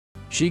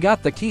She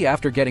got the key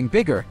after getting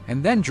bigger,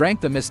 and then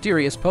drank the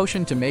mysterious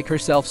potion to make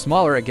herself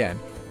smaller again.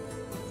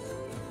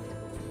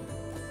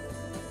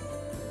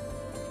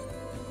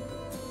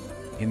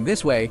 In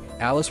this way,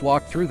 Alice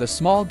walked through the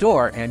small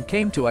door and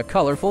came to a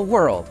colorful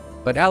world.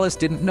 But Alice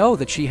didn't know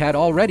that she had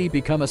already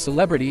become a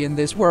celebrity in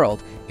this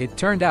world. It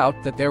turned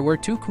out that there were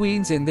two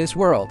queens in this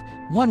world.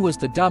 One was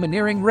the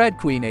domineering Red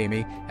Queen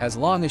Amy. As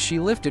long as she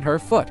lifted her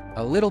foot,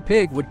 a little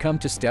pig would come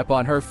to step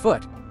on her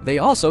foot. They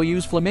also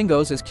use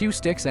flamingos as cue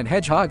sticks and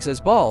hedgehogs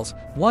as balls.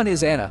 One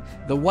is Anna,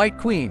 the White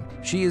Queen.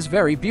 She is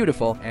very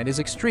beautiful and is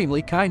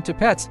extremely kind to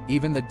pets,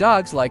 even the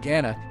dogs like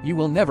Anna. You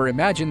will never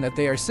imagine that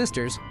they are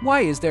sisters.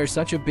 Why is there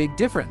such a big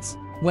difference?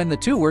 When the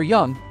two were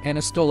young,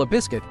 Anna stole a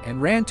biscuit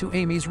and ran to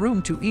Amy's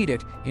room to eat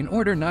it. In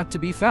order not to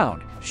be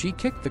found, she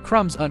kicked the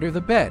crumbs under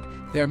the bed.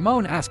 Their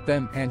moan asked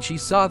them, and she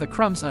saw the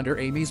crumbs under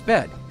Amy's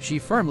bed. She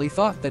firmly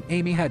thought that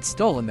Amy had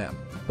stolen them.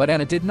 But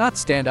Anna did not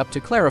stand up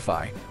to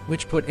clarify,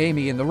 which put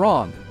Amy in the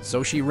wrong,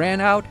 so she ran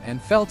out and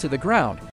fell to the ground.